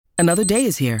Another day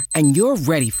is here, and you're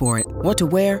ready for it. What to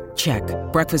wear? Check.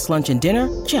 Breakfast, lunch, and dinner?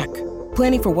 Check.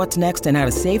 Planning for what's next and how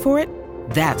to save for it?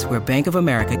 That's where Bank of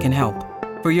America can help.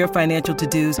 For your financial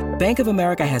to-dos, Bank of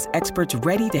America has experts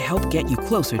ready to help get you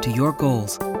closer to your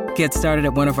goals. Get started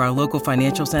at one of our local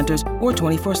financial centers or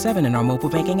 24/7 in our mobile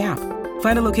banking app.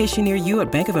 Find a location near you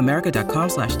at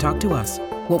bankofamerica.com/talktous.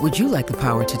 What would you like the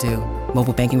power to do?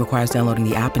 Mobile banking requires downloading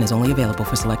the app and is only available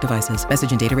for select devices.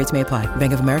 Message and data rates may apply.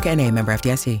 Bank of America N.A., member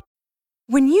FDIC.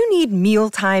 When you need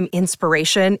mealtime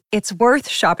inspiration, it's worth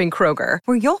shopping Kroger,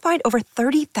 where you'll find over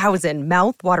 30,000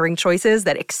 mouth-watering choices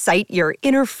that excite your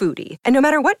inner foodie. And no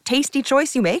matter what tasty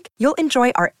choice you make, you'll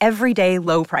enjoy our everyday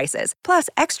low prices, plus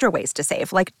extra ways to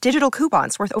save, like digital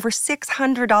coupons worth over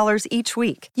 $600 each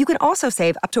week. You can also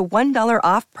save up to $1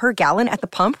 off per gallon at the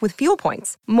pump with fuel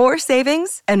points. More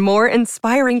savings and more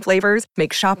inspiring flavors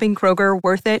make shopping Kroger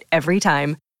worth it every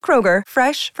time. Kroger,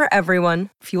 fresh for everyone.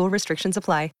 Fuel restrictions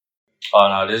apply. Oh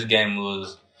no, this game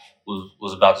was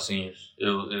about the seniors.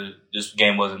 This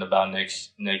game wasn't about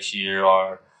next year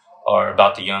or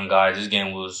about the young guys. This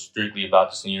game was strictly about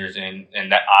the seniors, and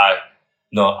that I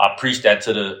preached that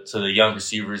to the young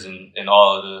receivers and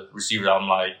all of the receivers. I'm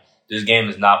like, this game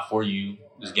is not for you.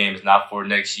 This game is not for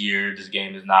next year. This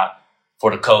game is not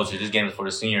for the coaches. This game is for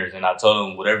the seniors. And I told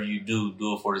them, whatever you do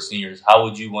it for the seniors. How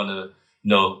would you want to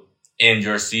end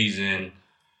your season?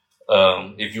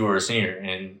 If you were a senior?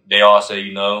 And they all say,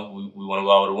 we want to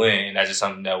go out with a win. And that's just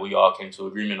something that we all came to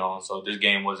agreement on. So this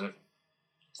game wasn't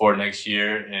for next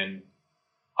year. And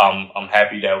I'm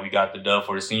happy that we got the dub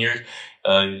for the seniors.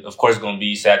 Of course, it's going to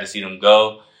be sad to see them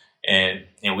go. And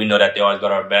we know that they always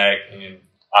got our back. And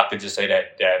I could just say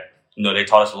that they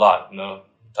taught us a lot,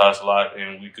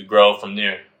 and we could grow from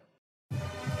there.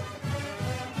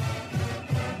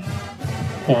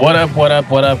 What up?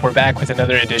 We're back with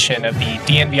another edition of the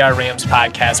DNVR Rams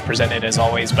podcast, presented as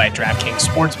always by DraftKings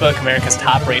Sportsbook, America's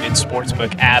top-rated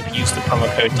sportsbook app. Use the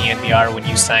promo code DNVR when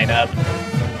you sign up.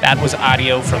 That was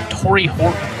audio from Torrey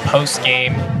Horton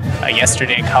post-game.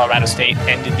 Yesterday, Colorado State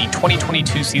ended the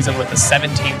 2022 season with a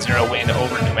 17-0 win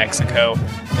over New Mexico,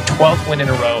 the 12th win in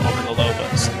a row over the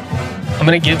Lobos. I'm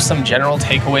going to give some general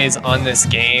takeaways on this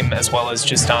game, as well as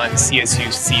just on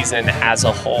CSU's season as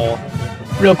a whole.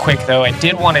 Real quick, though, I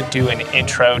did want to do an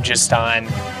intro just on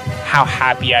how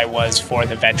happy I was for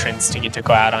the veterans to get to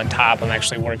go out on top. I'm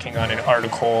actually working on an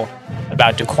article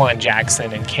about Daquan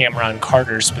Jackson and Cameron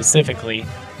Carter specifically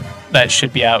that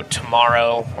should be out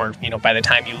tomorrow or, by the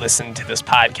time you listen to this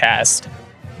podcast.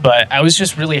 But I was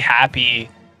just really happy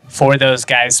for those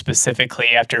guys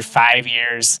specifically after 5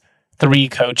 years, 3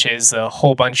 coaches, a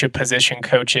whole bunch of position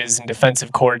coaches and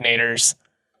defensive coordinators.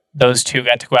 Those two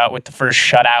got to go out with the first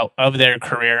shutout of their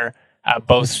career.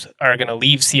 Both are going to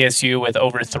leave CSU with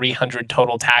over 300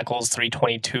 total tackles,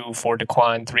 322 for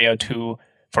Daquan, 302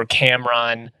 for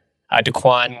Cameron.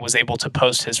 Daquan was able to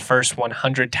post his first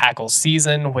 100 tackle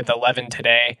season with 11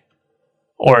 today,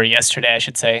 or yesterday, I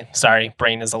should say. Sorry,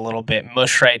 brain is a little bit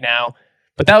mush right now.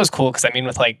 But that was cool because,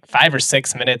 with like 5 or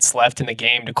 6 minutes left in the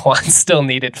game, Daquan still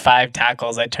needed 5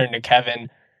 tackles. I turned to Kevin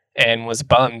and was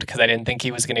bummed because I didn't think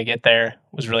he was going to get there.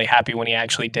 Was really happy when he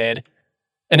actually did.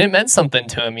 And it meant something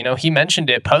to him. He mentioned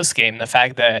it post-game, the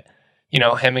fact that,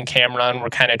 him and Cameron were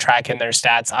kind of tracking their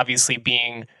stats. Obviously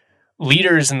being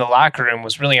leaders in the locker room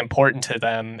was really important to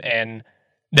them, and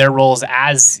their roles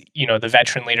as, the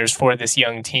veteran leaders for this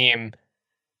young team,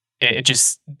 it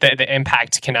just, the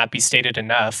impact cannot be stated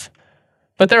enough.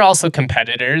 But they're also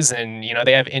competitors, and,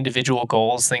 they have individual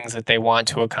goals, things that they want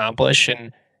to accomplish,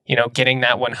 and getting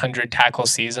that 100 tackle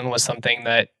season was something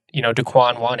that,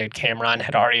 Daquan wanted. Cameron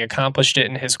had already accomplished it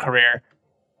in his career,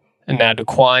 and now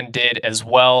Daquan did as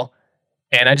well.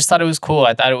 And I just thought it was cool.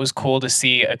 I thought it was cool to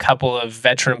see a couple of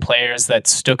veteran players that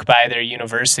stuck by their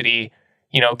university,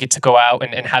 get to go out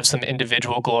and have some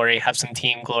individual glory, have some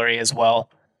team glory as well.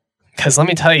 Because let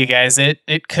me tell you guys,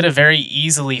 it could have very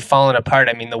easily fallen apart.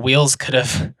 The wheels could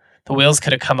have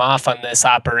come off on this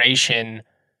operation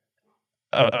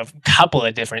a couple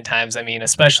of different times.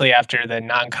 Especially after the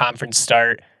non-conference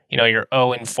start, you're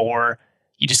 0-4.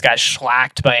 You just got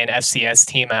shellacked by an FCS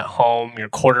team at home. Your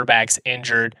quarterback's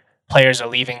injured. Players are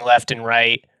leaving left and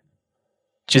right.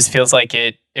 Just feels like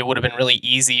it would have been really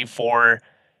easy for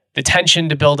the tension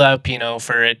to build up,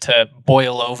 for it to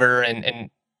boil over and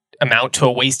amount to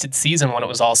a wasted season when it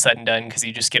was all said and done, because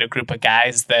you just get a group of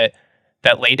guys that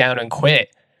lay down and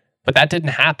quit. But that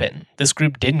didn't happen. This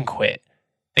group didn't quit.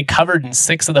 They covered in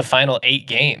 6 of the final 8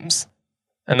 games.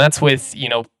 And that's with,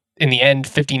 in the end,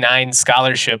 59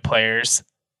 scholarship players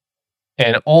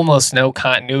and almost no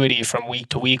continuity from week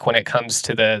to week when it comes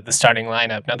to the starting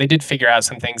lineup. Now, they did figure out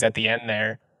some things at the end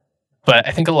there, But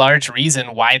I think a large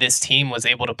reason why this team was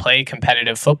able to play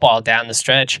competitive football down the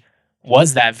stretch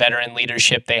was that veteran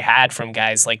leadership they had from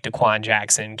guys like Daquan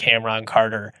Jackson, Cameron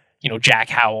Carter, Jack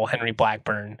Howell, Henry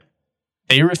Blackburn.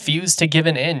 They refused to give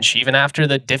an inch even after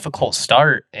the difficult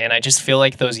start, and I just feel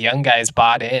like those young guys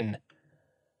bought in.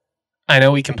 I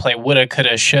know we can play woulda,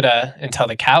 coulda, shoulda until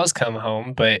the cows come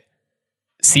home, but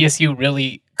CSU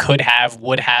really would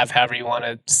have, however you want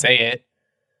to say it,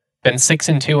 been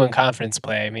 6-2 in conference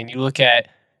play. I mean, you look at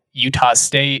Utah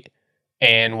State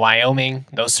and Wyoming,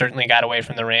 those certainly got away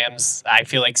from the Rams. I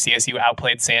feel like CSU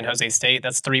outplayed San Jose State.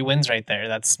 That's 3 wins right there.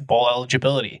 That's bowl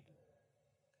eligibility.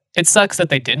 It sucks that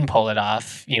they didn't pull it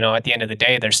off. At the end of the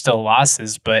day, there's still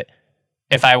losses, but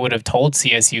if I would have told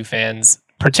CSU fans,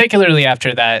 particularly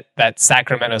after that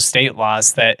Sacramento State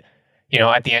loss, that,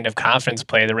 at the end of conference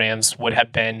play, the Rams would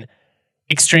have been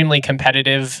extremely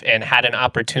competitive and had an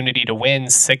opportunity to win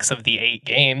 6 of the 8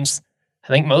 games, I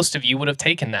think most of you would have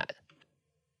taken that.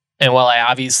 And while I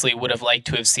obviously would have liked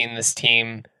to have seen this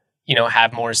team,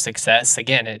 have more success,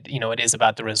 again, it is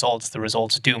about the results. The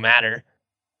results do matter.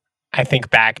 I think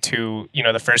back to,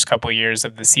 the first couple of years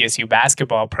of the CSU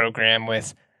basketball program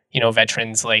with,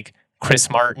 veterans like Chris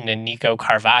Martin and Nico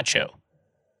Carvacho.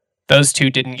 Those two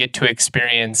didn't get to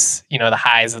experience, the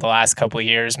highs of the last couple of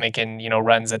years, making,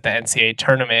 runs at the NCAA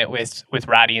tournament with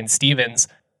Roddy and Stevens.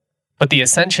 But the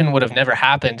ascension would have never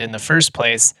happened in the first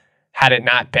place had it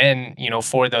not been,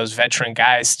 for those veteran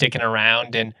guys sticking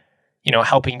around and,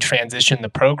 helping transition the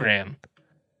program.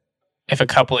 If a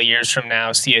couple of years from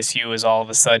now, CSU is all of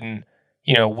a sudden,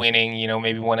 winning,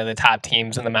 maybe one of the top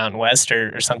teams in the Mountain West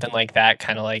or something like that,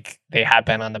 kind of like they have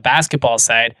been on the basketball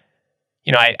side,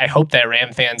 I hope that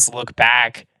Ram fans look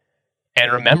back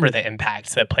and remember the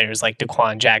impact that players like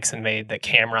Daquan Jackson made, that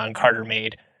Cameron Carter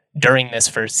made during this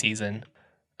first season.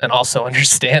 And also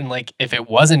understand, like, if it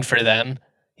wasn't for them,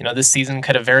 this season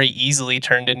could have very easily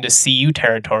turned into CU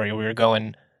territory. We were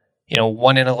going,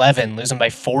 1-11, losing by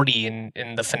 40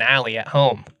 in the finale at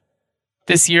home.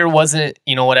 This year wasn't,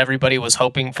 what everybody was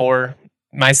hoping for,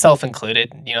 myself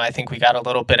included. I think we got a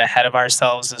little bit ahead of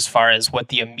ourselves as far as what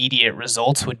the immediate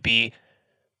results would be.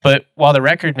 But while the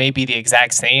record may be the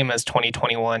exact same as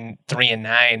 2021,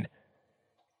 3-9,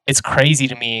 it's crazy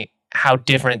to me how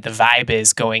different the vibe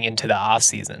is going into the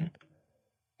offseason.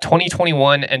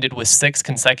 2021 ended with 6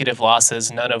 consecutive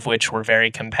losses, none of which were very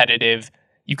competitive.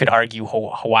 You could argue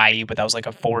Hawaii, but that was like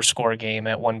a 4-score game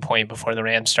at one point before the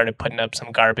Rams started putting up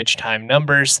some garbage time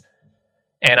numbers.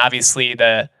 And obviously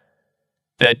the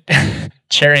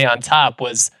cherry on top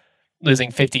was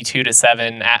losing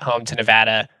 52-7 at home to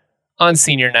Nevada on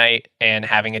senior night and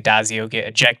having Adazio get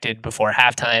ejected before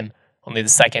halftime, only the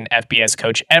second FBS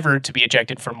coach ever to be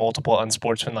ejected for multiple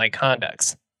unsportsmanlike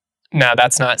conducts. Now,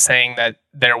 that's not saying that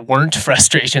there weren't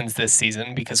frustrations this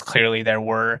season, because clearly there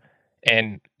were.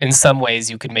 And in some ways,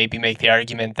 you could maybe make the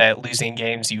argument that losing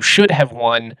games you should have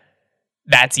won,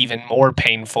 that's even more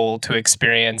painful to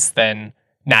experience than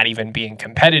not even being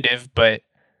competitive. But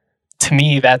to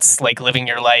me, that's like living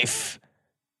your life,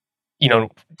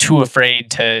 too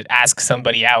afraid to ask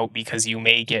somebody out because you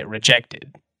may get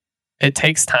rejected. It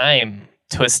takes time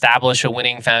to establish a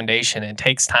winning foundation. It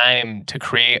takes time to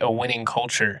create a winning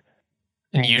culture.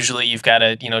 And usually you've got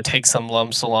to, take some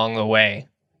lumps along the way.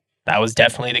 That was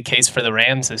definitely the case for the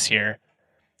Rams this year.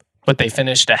 But they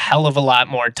finished a hell of a lot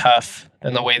more tough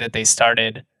than the way that they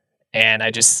started. And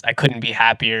I couldn't be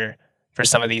happier for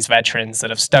some of these veterans that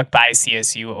have stuck by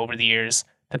CSU over the years,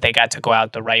 that they got to go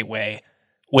out the right way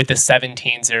with a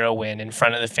 17-0 win in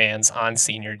front of the fans on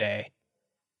senior day.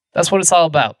 That's what it's all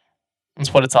about.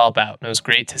 That's what it's all about. And it was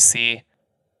great to see.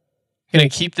 Going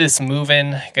to keep this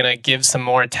moving. Going to give some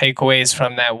more takeaways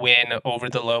from that win over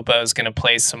the Lobos. Going to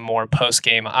play some more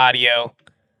post-game audio.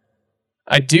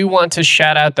 I do want to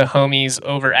shout out the homies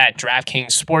over at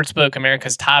DraftKings Sportsbook,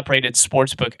 America's top-rated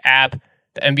sportsbook app.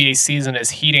 The NBA season is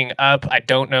heating up. I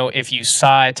don't know if you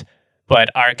saw it, but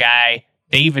our guy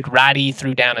David Roddy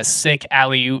threw down a sick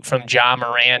alley-oop from Ja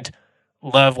Morant.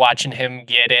 Love watching him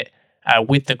get it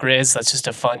with the Grizz. That's just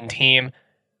a fun team.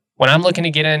 When I'm looking to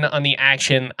get in on the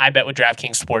action, I bet with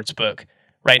DraftKings Sportsbook.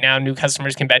 Right now, new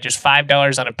customers can bet just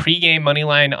 $5 on a pregame money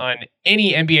line on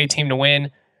any NBA team to win,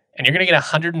 and you're going to get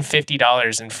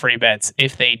 $150 in free bets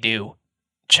if they do.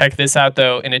 Check this out,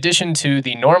 though. In addition to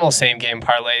the normal same-game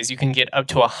parlays, you can get up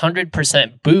to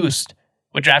 100% boost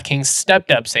with DraftKings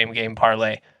stepped-up same-game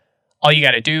parlay. All you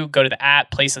got to do, go to the app,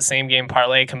 place a same-game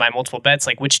parlay, combine multiple bets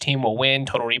like which team will win,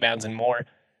 total rebounds, and more.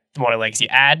 The more legs you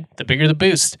add, the bigger the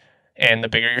boost, and the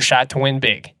bigger your shot to win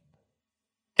big.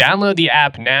 Download the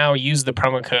app now, use the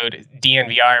promo code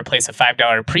DNVR, place a $5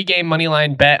 pregame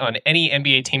moneyline bet on any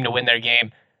NBA team to win their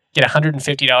game, Get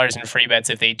 $150 in free bets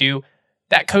if they do.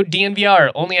 That code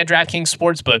DNVR only at DraftKings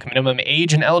Sportsbook. Minimum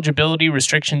age and eligibility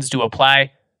restrictions do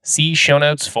apply. See show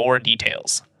notes for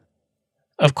details.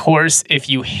 Of course, if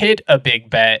you hit a big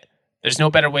bet, there's no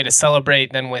better way to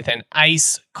celebrate than with an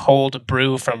ice-cold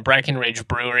brew from Breckenridge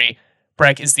Brewery.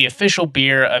 Breck is the official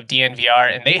beer of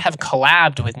DNVR, and they have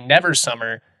collabed with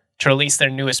Neversummer to release their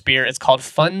newest beer. It's called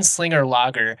Funslinger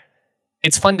Lager.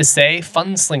 It's fun to say,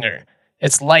 Funslinger.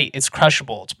 It's light, it's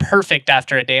crushable, it's perfect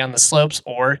after a day on the slopes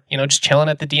or, just chilling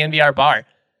at the DNVR bar.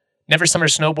 Neversummer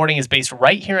Snowboarding is based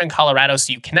right here in Colorado,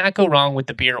 so you cannot go wrong with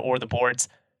the beer or the boards.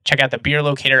 Check out the beer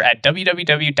locator at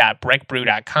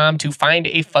www.breckbrew.com to find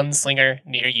a Funslinger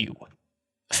near you.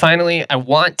 Finally, I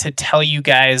want to tell you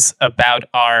guys about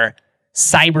our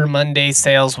Cyber Monday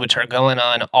sales, which are going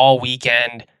on all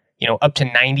weekend. Up to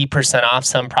 90% off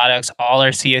some products. All our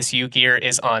CSU gear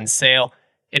is on sale.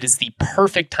 It is the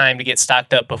perfect time to get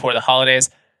stocked up before the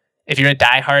holidays. If you're a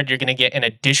diehard, you're going to get an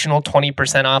additional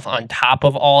 20% off on top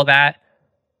of all that.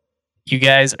 You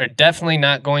guys are definitely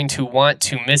not going to want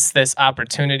to miss this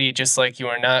opportunity, just like you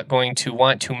are not going to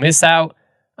want to miss out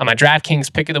on my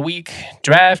DraftKings Pick of the Week.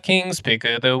 DraftKings Pick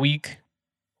of the Week,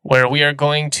 where we are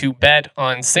going to bet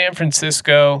on San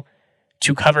Francisco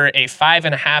to cover a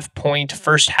 5.5-point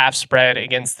first half spread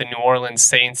against the New Orleans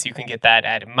Saints. You can get that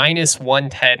at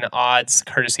 -110 odds,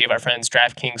 courtesy of our friends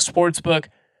DraftKings Sportsbook.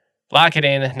 Lock it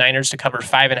in. Niners to cover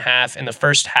 5.5 in the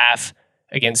first half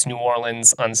against New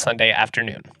Orleans on Sunday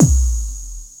afternoon.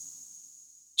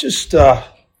 Just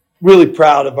really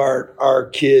proud of our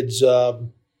kids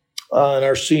and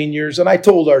our seniors. And I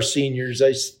told our seniors,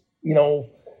 this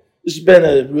has been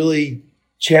a really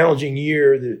challenging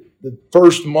year. The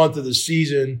first month of the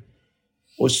season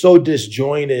was so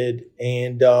disjointed,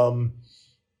 and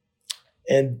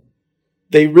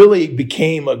they really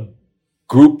became a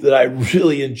group that I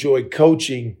really enjoyed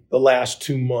coaching the last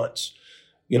 2 months.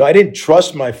 I didn't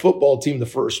trust my football team the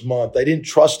first month. I didn't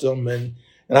trust them, and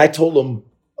I told them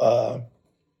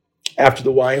after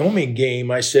the Wyoming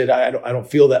game, I said, I don't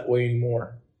feel that way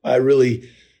anymore. I really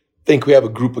think we have a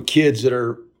group of kids that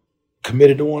are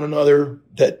committed to one another,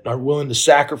 that are willing to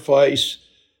sacrifice,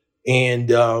 and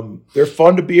they're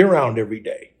fun to be around every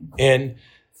day. And,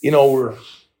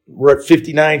 we're at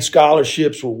 59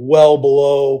 scholarships. We're well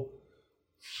below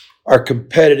our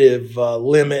competitive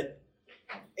limit.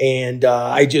 And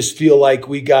I just feel like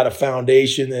we got a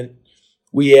foundation that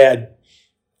we had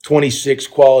 26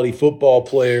 quality football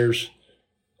players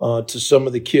to some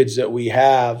of the kids that we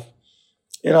have.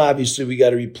 And obviously we got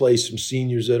to replace some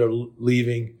seniors that are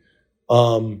leaving.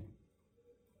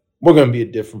 We're going to be a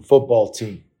different football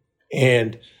team.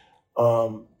 And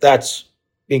that's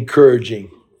encouraging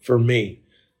for me.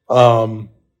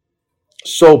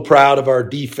 So proud of our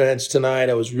defense tonight.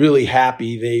 I was really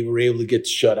happy they were able to get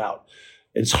shut out.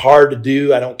 It's hard to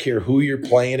do. I don't care who you're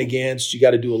playing against. You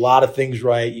got to do a lot of things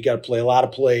right. You got to play a lot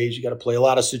of plays. You got to play a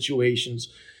lot of situations.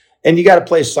 And you got to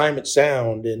play assignment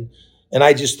sound. And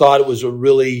I just thought it was a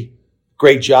really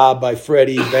great job by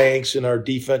Freddie Banks and our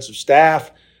defensive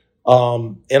staff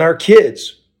and our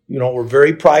kids. Were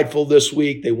very prideful this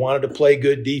week. They wanted to play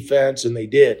good defense, and they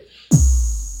did.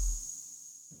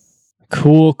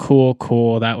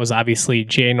 Cool. That was obviously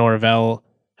Jay Norvell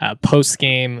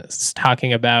post-game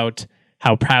talking about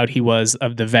how proud he was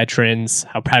of the veterans,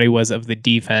 how proud he was of the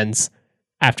defense.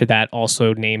 After that,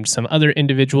 also named some other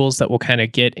individuals that we'll kind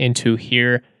of get into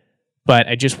here. But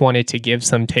I just wanted to give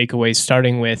some takeaways,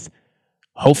 starting with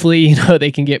hopefully,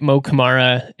 they can get Mo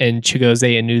Kamara and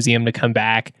Chigozie Anuzium to come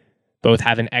back. Both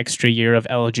have an extra year of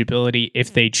eligibility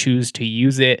if they choose to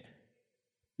use it.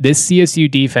 This CSU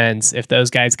defense, if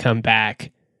those guys come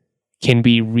back, can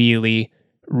be really,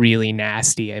 really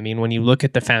nasty. I mean, when you look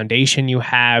at the foundation you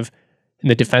have in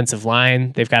the defensive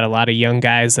line, they've got a lot of young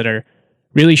guys that are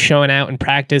really showing out in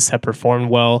practice, have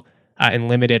performed well in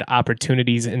limited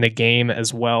opportunities in the game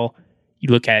as well.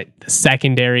 You look at the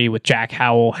secondary with Jack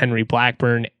Howell, Henry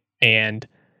Blackburn, and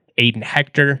Aiden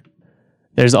Hector.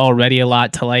 There's already a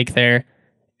lot to like there.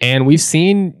 And we've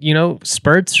seen,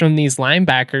 spurts from these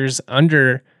linebackers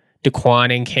under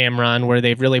DeQuan and Cameron where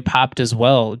they've really popped as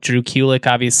well. Drew Kulik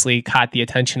obviously caught the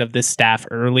attention of this staff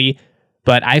early,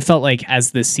 but I felt like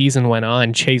as the season went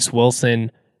on, Chase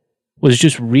Wilson was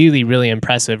just really, really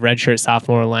impressive. Redshirt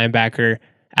sophomore linebacker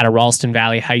out of Ralston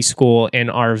Valley High School in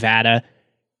Arvada.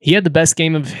 He had the best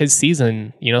game of his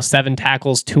season, 7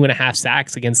 tackles, 2.5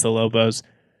 sacks against the Lobos.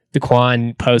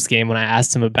 DeQuan post-game, when I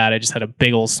asked him about it, just had a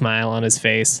big old smile on his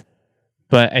face.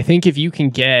 But I think if you can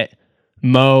get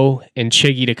Mo and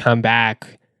Chiggy to come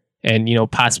back, and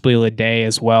possibly Lede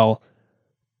as well,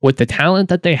 with the talent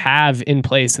that they have in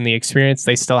place and the experience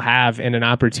they still have, and an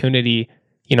opportunity,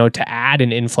 to add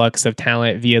an influx of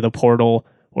talent via the portal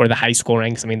or the high school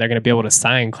ranks. I mean, they're going to be able to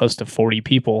sign close to 40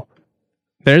 people.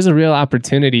 There's a real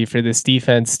opportunity for this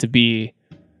defense to be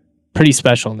pretty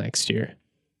special next year.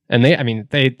 And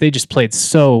they just played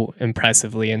so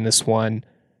impressively in this one,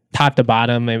 top to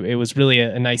bottom. It was really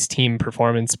a nice team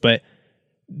performance, but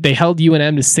they held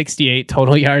UNM to 68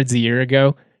 total yards a year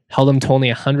ago, held them to only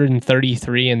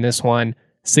 133 in this one,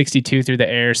 62 through the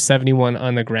air, 71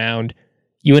 on the ground.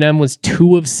 UNM was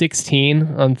 2 of 16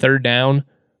 on third down,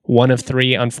 1 of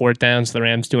 3 on fourth down. So the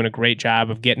Rams doing a great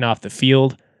job of getting off the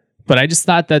field. But I just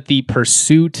thought that the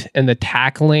pursuit and the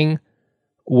tackling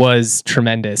was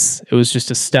tremendous. It was just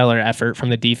a stellar effort from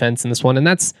the defense in this one. And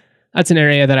that's an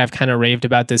area that I've kind of raved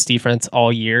about this defense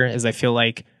all year, as I feel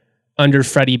like under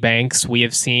Freddie Banks, we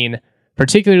have seen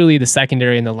particularly the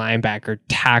secondary and the linebacker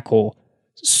tackle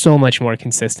so much more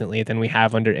consistently than we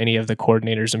have under any of the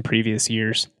coordinators in previous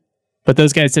years. But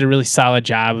those guys did a really solid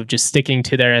job of just sticking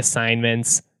to their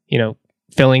assignments,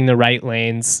 filling the right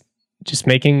lanes, just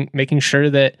making sure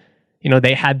that,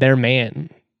 they had their man.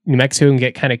 New Mexico can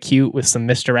get kind of cute with some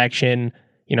misdirection,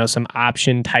 some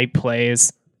option type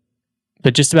plays.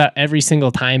 But just about every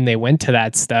single time they went to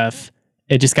that stuff,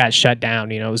 it just got shut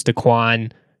down. It was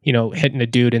Daquan, hitting a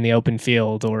dude in the open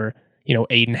field, or,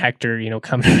 Aiden Hector,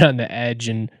 coming around the edge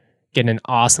and getting an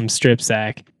awesome strip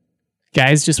sack.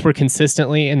 Guys just were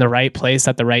consistently in the right place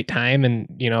at the right time. And,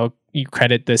 you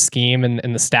credit the scheme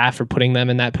and the staff for putting them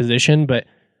in that position. But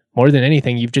more than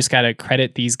anything, you've just got to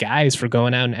credit these guys for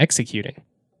going out and executing.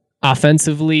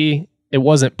 Offensively, it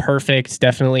wasn't perfect,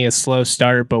 definitely a slow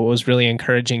start, but what was really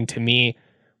encouraging to me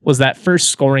was that first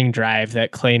scoring drive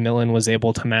that Clay Millen was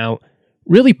able to mount,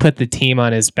 really put the team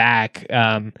on his back.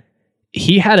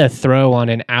 He had a throw on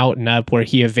an out and up where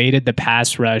he evaded the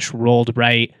pass rush, rolled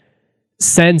right,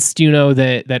 sensed,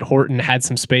 that Horton had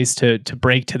some space to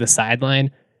break to the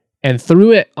sideline, and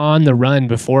threw it on the run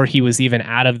before he was even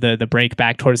out of the break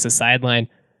back towards the sideline.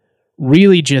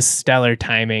 Really just stellar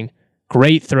timing.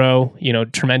 Great throw,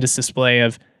 tremendous display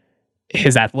of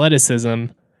his athleticism,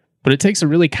 but it takes a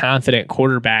really confident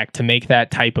quarterback to make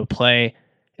that type of play.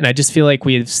 And I just feel like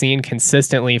we have seen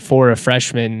consistently for a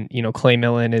freshman, Clay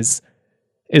Millen is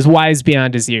wise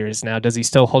beyond his years. Now, does he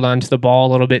still hold on to the ball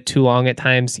a little bit too long at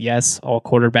times? Yes, all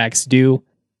quarterbacks do.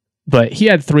 But he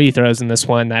had 3 throws in this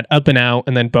one, that up and out,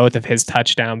 and then both of his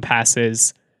touchdown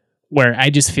passes, where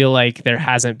I just feel like there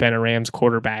hasn't been a Rams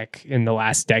quarterback in the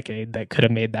last decade that could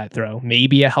have made that throw.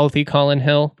 Maybe a healthy Colin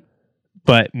Hill,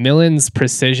 but Millen's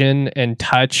precision and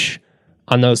touch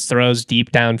on those throws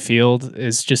deep downfield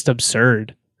is just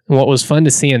absurd. And what was fun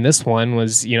to see in this one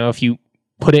was, if you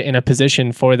put it in a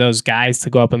position for those guys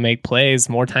to go up and make plays,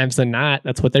 more times than not,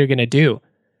 that's what they're going to do.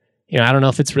 I don't know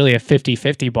if it's really a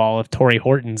 50-50 ball if Torrey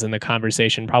Horton's in the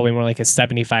conversation, probably more like a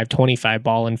 75-25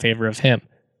 ball in favor of him.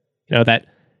 That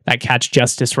catch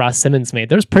Justice Ross Simmons made,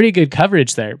 there was pretty good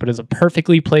coverage there, but it was a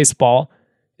perfectly placed ball.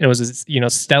 It was a,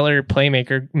 stellar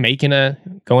playmaker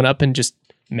going up and just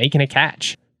making a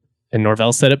catch. And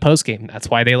Norvell said at postgame, that's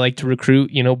why they like to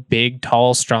recruit, big,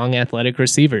 tall, strong, athletic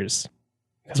receivers.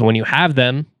 Because when you have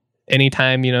them,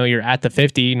 anytime, you're at the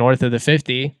 50, north of the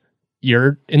 50,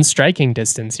 you're in striking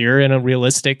distance. You're in a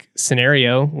realistic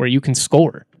scenario where you can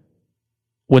score.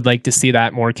 Would like to see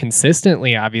that more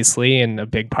consistently, obviously, and a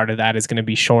big part of that is going to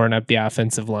be shoring up the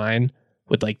offensive line.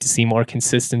 Would like to see more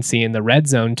consistency in the red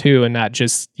zone too, and not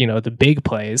just, the big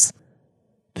plays.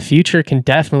 The future can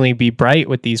definitely be bright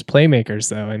with these playmakers,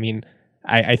 though.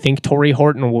 I think Torrey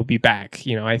Horton will be back.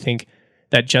 I think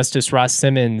that Justice Ross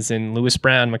Simmons and Lewis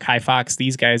Brown, Mekhi Fox,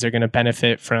 these guys are going to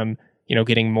benefit from,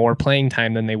 getting more playing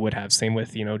time than they would have. Same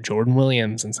with, Jordan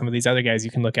Williams and some of these other guys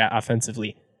you can look at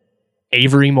offensively.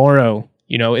 Avery Morrow,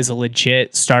 is a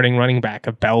legit starting running back,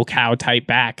 a bell cow type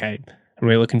back. I'm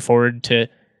really looking forward to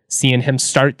seeing him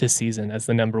start this season as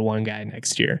the number 1 guy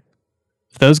next year.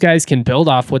 If those guys can build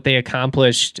off what they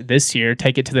accomplished this year,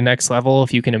 take it to the next level,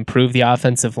 if you can improve the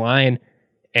offensive line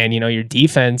and, your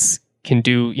defense can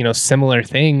do, similar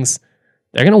things,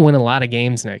 they're going to win a lot of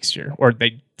games next year, or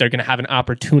they're going to have an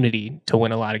opportunity to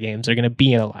win a lot of games. They're going to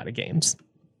be in a lot of games.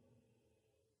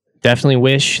 Definitely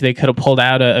wish they could have pulled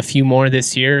out a few more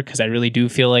this year, because I really do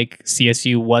feel like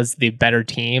CSU was the better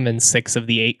team in 6 of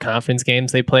the 8 conference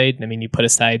games they played. You put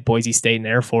aside Boise State and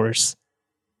Air Force,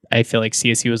 I feel like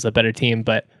CSU was the better team,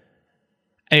 but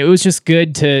it was just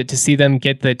good to see them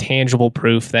get the tangible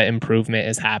proof that improvement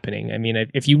is happening.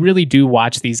 If you really do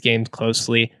watch these games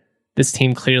closely, this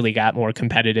team clearly got more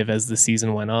competitive as the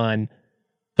season went on,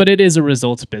 but it is a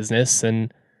results business,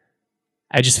 and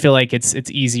I just feel like it's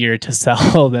easier to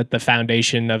sell that the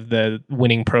foundation of the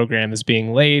winning program is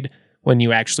being laid when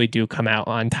you actually do come out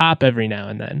on top every now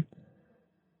and then.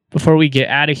 Before we get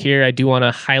out of here, I do want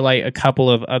to highlight a couple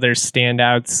of other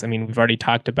standouts. I mean, we've already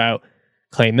talked about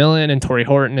Clay Millen and Torrey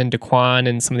Horton and Daquan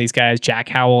and some of these guys. Jack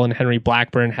Howell and Henry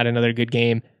Blackburn had another good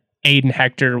game. Aiden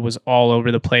Hector was all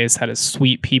over the place, had a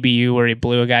sweet PBU where he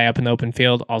blew a guy up in the open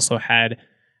field. Also had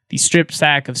the strip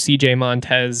sack of CJ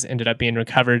Montez, ended up being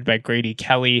recovered by Grady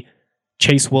Kelly.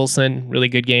 Chase Wilson, really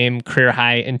good game, career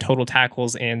high in total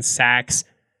tackles and sacks.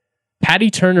 Patty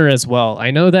Turner as well. I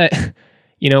know that,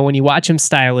 when you watch him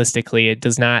stylistically, it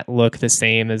does not look the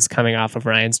same as coming off of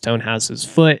Ryan Stonehouse's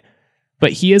foot,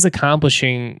 but he is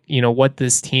accomplishing, what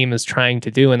this team is trying to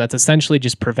do, and that's essentially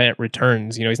just prevent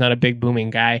returns. He's not a big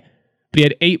booming guy, but he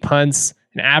had 8 punts,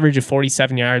 an average of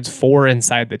 47 yards, 4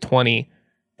 inside the 20.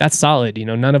 That's solid.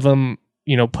 None of them,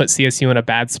 put CSU in a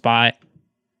bad spot.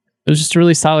 It was just a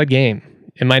really solid game.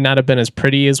 It might not have been as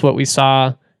pretty as what we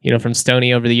saw, from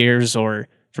Stoney over the years, or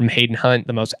from Hayden Hunt,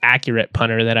 the most accurate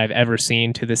punter that I've ever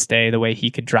seen to this day. The way he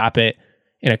could drop it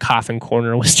in a coffin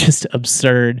corner was just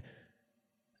absurd.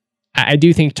 I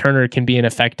do think Turner can be an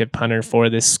effective punter for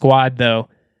this squad, though.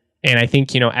 And I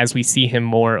think, as we see him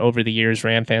more over the years,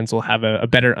 Ram fans will have a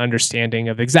better understanding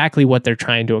of exactly what they're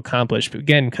trying to accomplish. But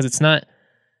again, because it's not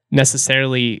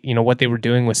necessarily, what they were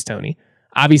doing with Stoney.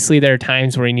 Obviously, there are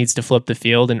times where he needs to flip the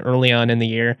field, and early on in the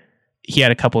year, he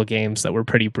had a couple of games that were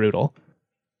pretty brutal.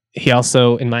 He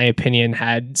also, in my opinion,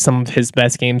 had some of his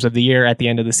best games of the year at the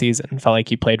end of the season. Felt like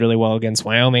he played really well against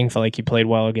Wyoming, felt like he played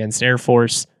well against Air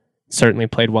Force, certainly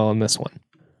played well in this one.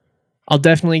 I'll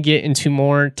definitely get into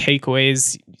more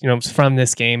takeaways, from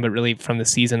this game, but really from the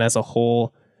season as a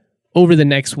whole over the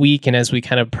next week, and as we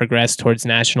kind of progress towards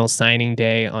National Signing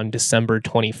Day on December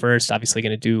 21st. Obviously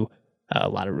going to do a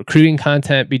lot of recruiting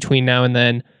content between now and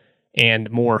then,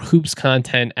 and more hoops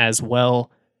content as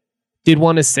well. Did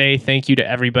want to say thank you to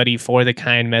everybody for the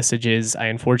kind messages. I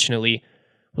unfortunately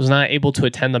was not able to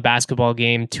attend the basketball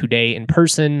game today in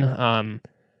person. I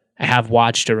have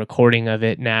watched a recording of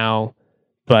it now,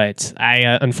 but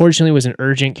I unfortunately was in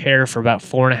urgent care for about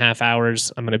 4.5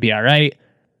 hours. I'm going to be all right.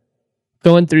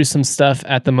 Going through some stuff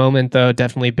at the moment, though.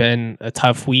 Definitely been a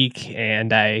tough week,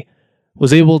 and I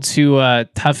was able to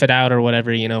tough it out or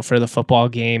whatever, for the football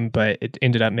game, but it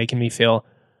ended up making me feel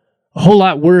a whole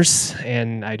lot worse,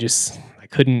 and I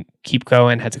couldn't keep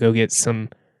going. Had to go get some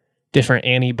different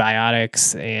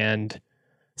antibiotics and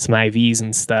some IVs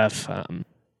and stuff.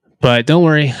 But don't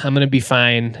worry, I'm going to be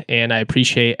fine, and I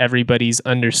appreciate everybody's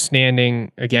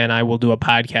understanding. Again, I will do a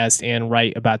podcast and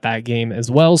write about that game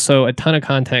as well, so a ton of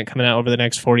content coming out over the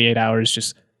next 48 hours.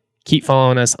 Just keep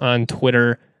following us on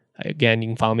Twitter. Again, you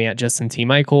can follow me at Justin T.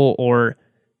 Michael or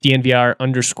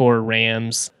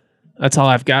DNVR_Rams. That's all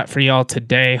I've got for y'all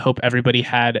today. Hope everybody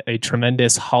had a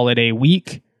tremendous holiday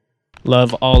week.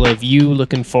 Love all of you.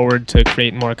 Looking forward to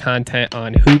creating more content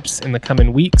on hoops in the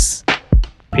coming weeks.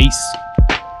 Peace.